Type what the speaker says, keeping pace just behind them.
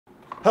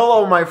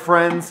Hello, my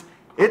friends.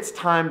 It's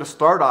time to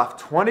start off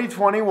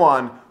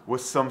 2021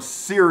 with some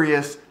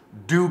serious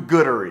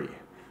do-goodery.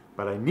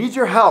 But I need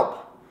your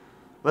help.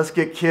 Let's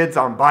get kids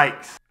on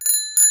bikes.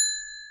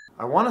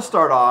 I want to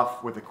start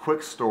off with a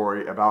quick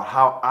story about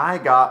how I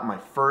got my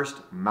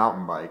first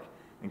mountain bike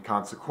and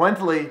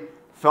consequently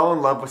fell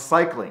in love with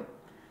cycling.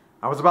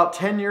 I was about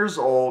 10 years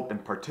old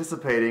and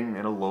participating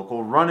in a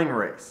local running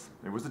race.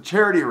 It was a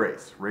charity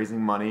race, raising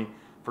money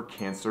for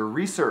cancer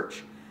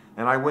research.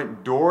 And I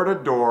went door to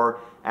door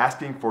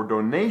asking for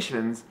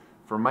donations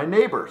from my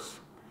neighbors.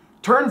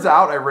 Turns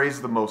out I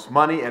raised the most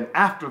money, and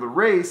after the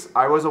race,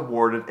 I was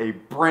awarded a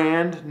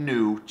brand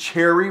new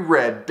cherry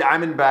red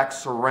Diamondback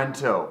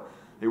Sorrento.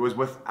 It was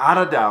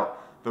without a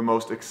doubt the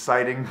most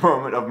exciting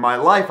moment of my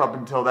life up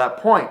until that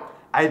point.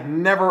 I had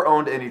never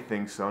owned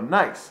anything so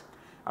nice.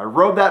 I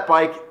rode that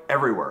bike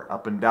everywhere,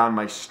 up and down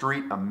my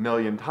street a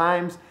million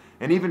times,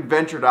 and even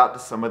ventured out to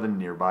some of the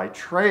nearby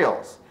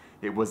trails.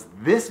 It was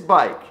this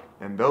bike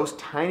and those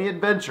tiny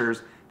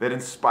adventures that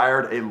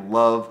inspired a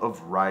love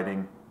of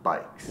riding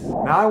bikes.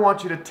 Now I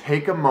want you to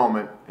take a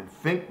moment and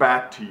think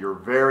back to your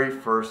very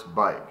first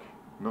bike.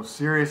 No,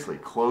 seriously,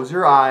 close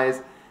your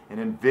eyes and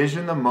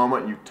envision the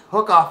moment you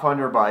took off on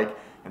your bike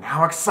and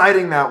how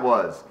exciting that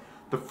was.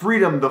 The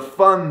freedom, the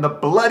fun, the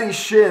bloody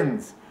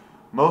shins.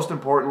 Most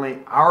importantly,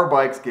 our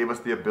bikes gave us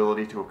the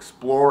ability to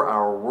explore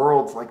our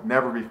worlds like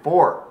never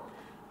before.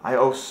 I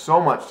owe so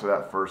much to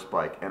that first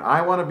bike, and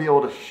I want to be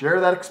able to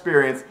share that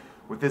experience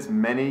with as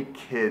many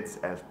kids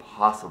as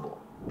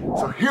possible.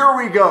 So here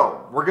we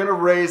go. We're gonna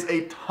raise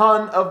a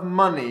ton of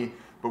money,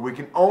 but we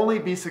can only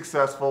be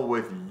successful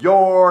with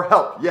your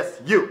help.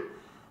 Yes, you.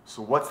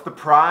 So what's the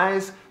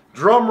prize?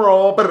 Drum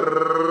roll.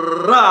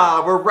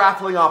 We're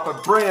raffling off a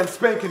brand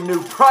spanking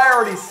new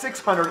Priority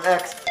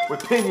 600X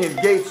with Pinion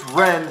Gates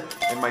Wren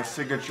and my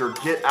signature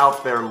Get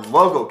Out There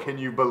logo. Can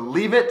you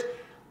believe it?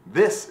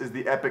 This is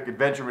the epic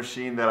adventure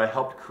machine that I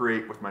helped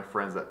create with my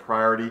friends at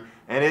Priority,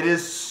 and it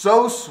is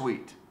so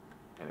sweet.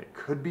 And it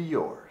could be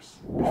yours.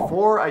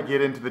 Before I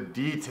get into the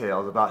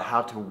details about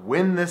how to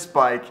win this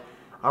bike,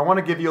 I want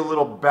to give you a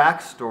little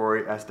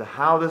backstory as to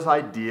how this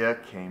idea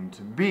came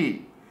to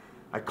be.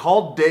 I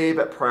called Dave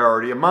at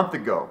Priority a month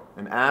ago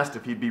and asked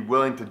if he'd be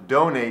willing to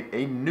donate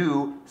a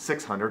new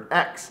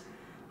 600X.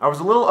 I was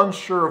a little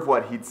unsure of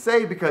what he'd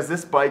say because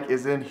this bike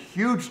is in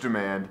huge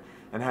demand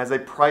and has a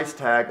price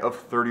tag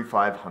of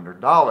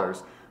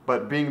 $3,500.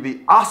 But being the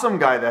awesome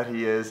guy that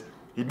he is,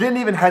 he didn't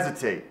even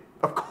hesitate.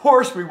 Of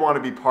course we want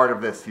to be part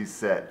of this, he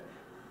said.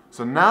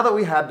 So now that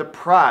we had the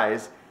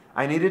prize,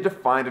 I needed to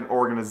find an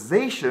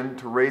organization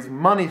to raise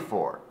money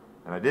for.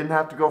 And I didn't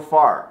have to go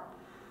far.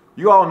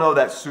 You all know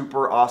that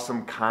super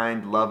awesome,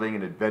 kind, loving,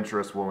 and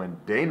adventurous woman,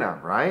 Dana,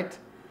 right?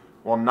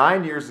 Well,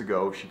 9 years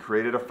ago, she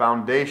created a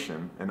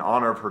foundation in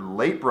honor of her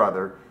late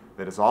brother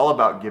that is all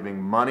about giving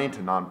money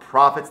to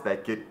nonprofits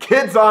that get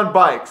kids on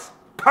bikes.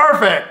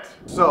 Perfect!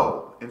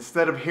 So,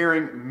 instead of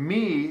hearing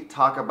me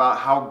talk about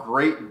how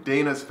great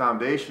Dana's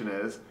foundation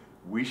is,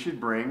 we should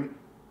bring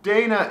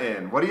Dana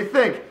in. What do you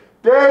think?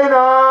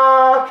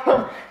 Dana!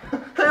 Come.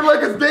 Hey,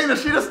 look, it's Dana.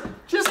 She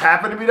just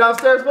happened to be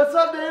downstairs. What's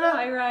up, Dana?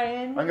 Hi,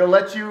 Ryan. I'm gonna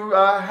let you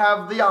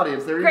have the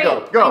audience. There you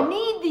go. Go. I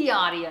need the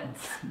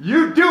audience.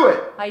 You do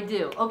it. I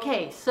do.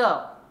 Okay,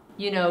 so,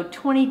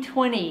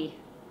 2020,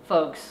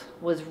 folks,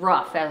 was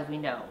rough, as we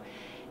know.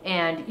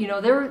 And,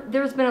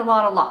 there's been a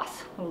lot of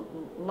loss.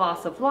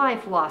 Loss of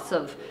life, loss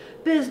of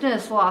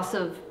business, loss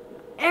of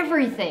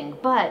everything.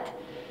 But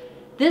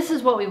this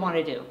is what we want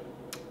to do.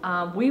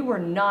 We were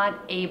not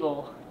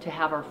able to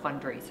have our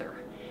fundraiser.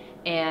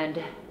 And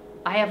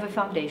I have a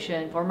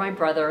foundation for my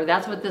brother.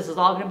 That's what this is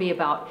all going to be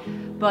about.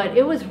 But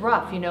it was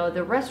rough.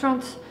 The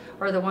restaurants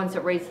are the ones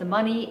that raise the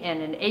money.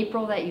 And in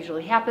April, that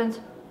usually happens.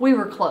 We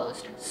were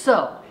closed.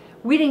 So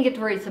we didn't get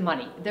to raise the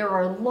money. There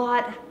are a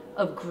lot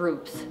of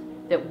groups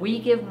that we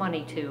give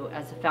money to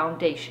as a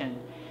foundation,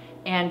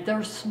 and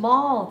they're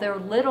small, they're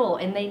little,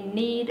 and they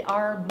need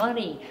our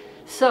money.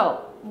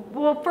 So,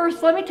 well,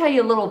 first let me tell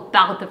you a little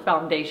about the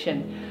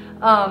foundation.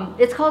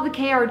 It's called the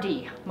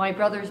KRD. My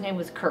brother's name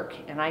was Kirk,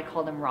 and I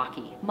called him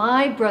Rocky.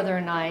 My brother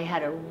and I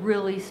had a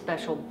really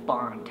special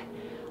bond.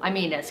 I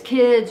mean, as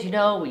kids,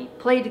 we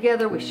played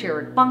together, we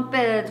shared bunk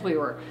beds, we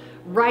were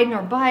riding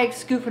our bikes,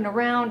 scoofing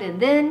around,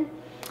 and then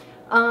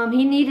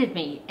he needed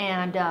me,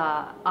 and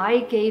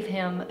I gave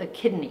him a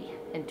kidney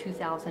in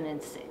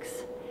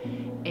 2006,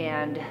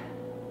 and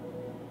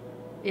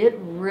it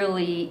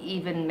really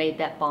even made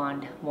that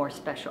bond more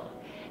special.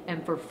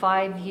 And for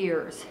 5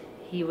 years,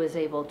 he was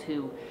able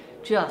to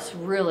just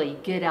really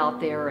get out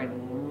there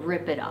and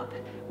rip it up.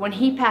 When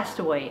he passed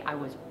away, I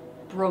was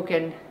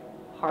broken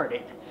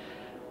hearted.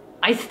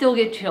 I still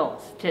get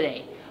chills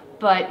today,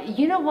 but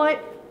you know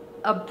what?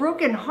 A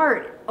broken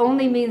heart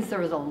only means there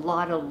was a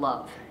lot of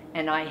love,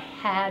 and I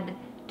had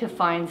to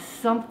find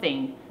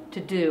something to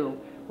do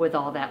with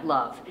all that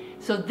love.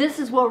 So this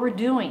is what we're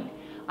doing.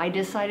 I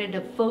decided to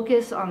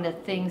focus on the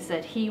things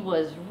that he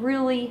was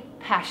really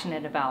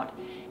passionate about.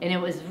 And it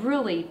was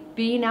really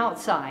being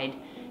outside,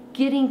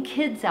 getting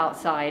kids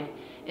outside,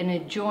 and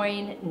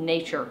enjoying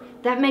nature.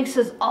 That makes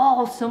us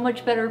all so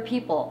much better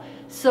people.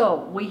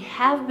 So we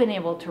have been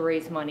able to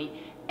raise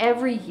money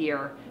every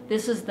year.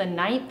 This is the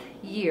 9th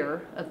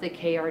year of the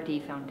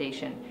KRD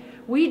Foundation.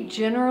 We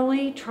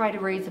generally try to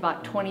raise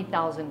about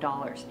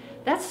 $20,000.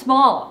 That's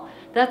small.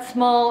 That's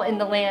small in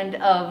the land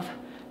of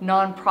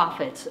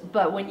nonprofits.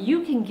 But when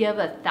you can give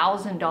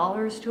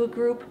 $1,000 to a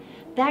group,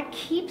 that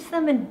keeps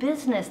them in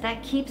business.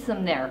 That keeps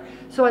them there.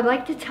 So I'd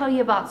like to tell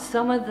you about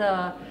some of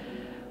the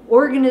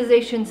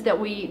organizations that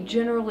we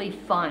generally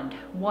fund.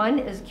 One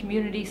is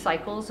Community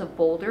Cycles of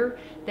Boulder.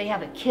 They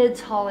have a kids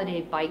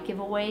holiday bike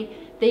giveaway.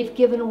 They've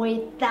given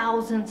away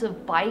thousands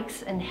of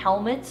bikes and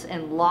helmets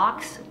and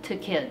locks to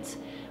kids.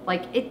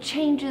 Like, it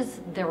changes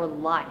their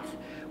life.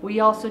 We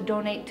also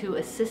donate to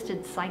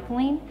assisted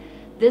cycling.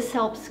 This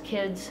helps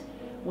kids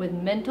with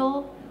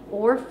mental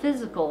or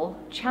physical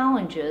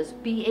challenges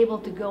be able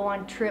to go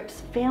on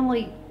trips,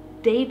 family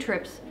day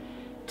trips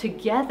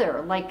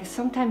together. Like,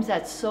 sometimes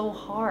that's so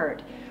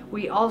hard.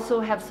 We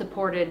also have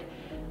supported,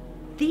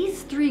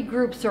 these 3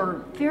 groups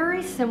are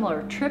very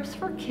similar. Trips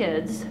for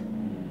Kids,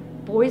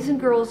 Boys and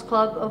Girls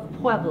Club of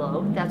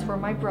Pueblo, that's where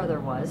my brother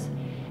was,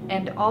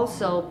 and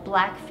also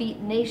Blackfeet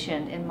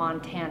Nation in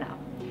Montana.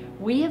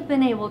 We have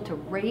been able to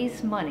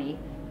raise money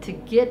to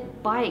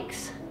get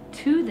bikes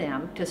to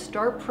them to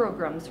start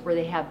programs where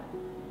they have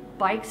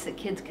bikes that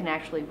kids can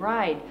actually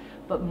ride,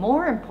 but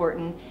more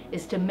important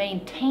is to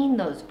maintain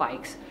those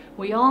bikes.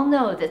 We all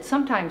know that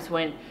sometimes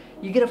when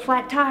you get a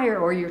flat tire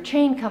or your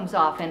chain comes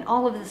off, and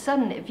all of a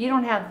sudden, if you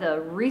don't have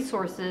the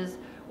resources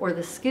or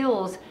the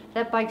skills,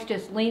 that bike's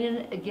just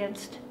leaning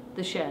against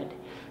the shed.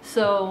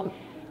 So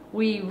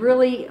we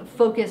really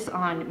focus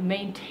on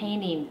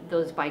maintaining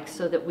those bikes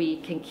so that we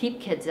can keep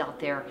kids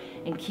out there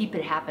and keep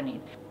it happening.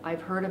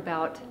 I've heard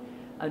about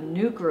a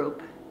new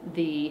group,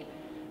 the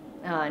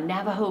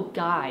Navajo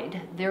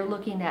Guide. They're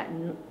looking at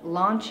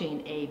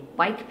launching a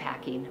bike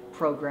packing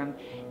program,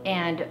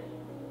 and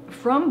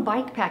from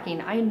bike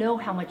packing, I know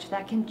how much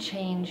that can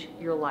change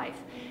your life.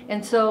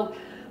 And so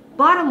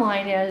bottom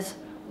line is,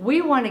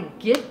 we want to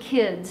get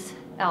kids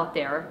out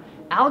there,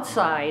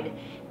 outside,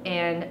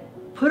 and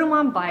put them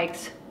on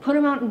bikes, put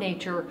them out in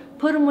nature,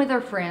 put them with their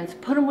friends,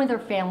 put them with their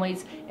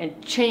families,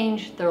 and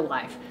change their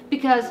life.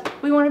 Because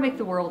we want to make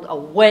the world a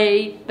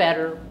way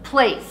better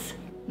place.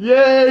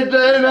 Yay,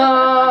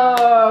 Dana!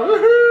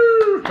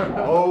 Woohoo!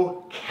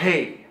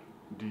 Okay,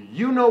 do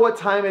you know what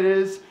time it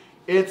is?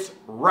 It's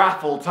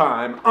raffle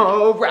time.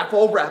 Oh,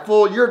 raffle,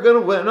 raffle, you're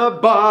gonna win a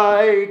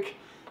bike.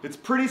 It's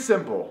pretty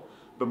simple.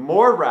 The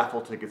more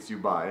raffle tickets you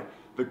buy,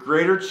 the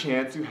greater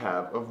chance you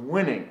have of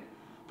winning.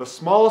 The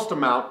smallest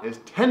amount is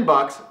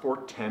 $10 for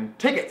 10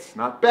 tickets.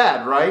 Not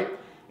bad, right?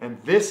 And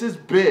this is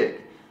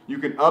big. You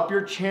can up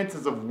your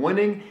chances of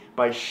winning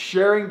by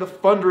sharing the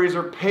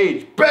fundraiser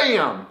page.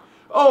 Bam!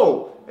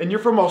 Oh, and you're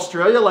from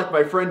Australia like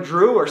my friend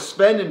Drew, or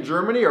Sven in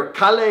Germany, or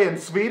Kalle in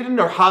Sweden,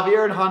 or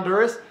Javier in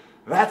Honduras?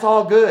 That's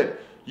all good.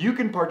 You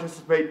can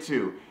participate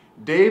too.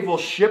 Dave will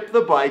ship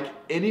the bike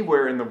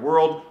anywhere in the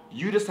world.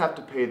 You just have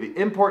to pay the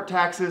import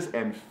taxes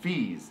and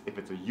fees. If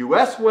it's a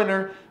US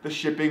winner, the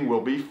shipping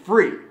will be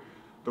free.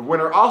 The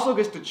winner also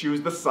gets to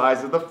choose the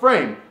size of the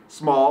frame,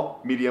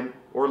 small, medium,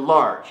 or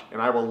large. And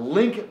I will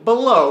link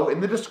below in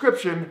the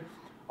description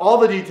all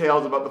the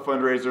details about the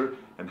fundraiser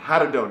and how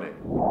to donate.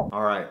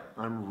 All right,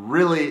 I'm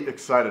really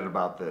excited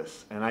about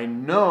this, and I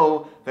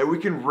know that we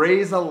can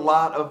raise a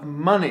lot of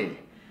money.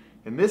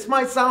 And this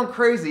might sound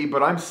crazy,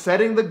 but I'm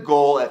setting the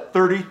goal at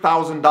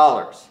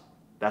 $30,000.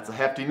 That's a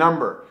hefty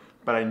number,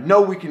 but I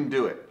know we can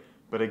do it.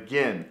 But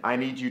again, I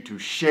need you to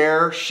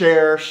share,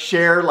 share,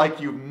 share like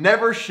you've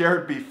never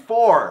shared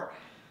before.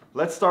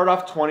 Let's start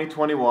off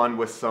 2021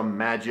 with some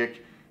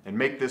magic and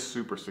make this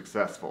super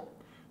successful.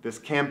 This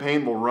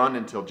campaign will run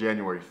until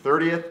January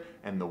 30th,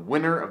 and the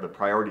winner of the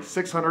Priority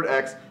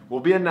 600X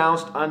will be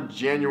announced on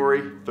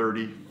January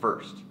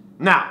 31st.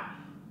 Now,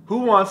 who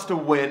wants to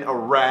win a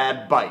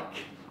rad bike?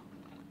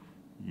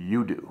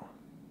 You do.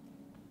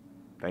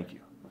 Thank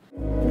you.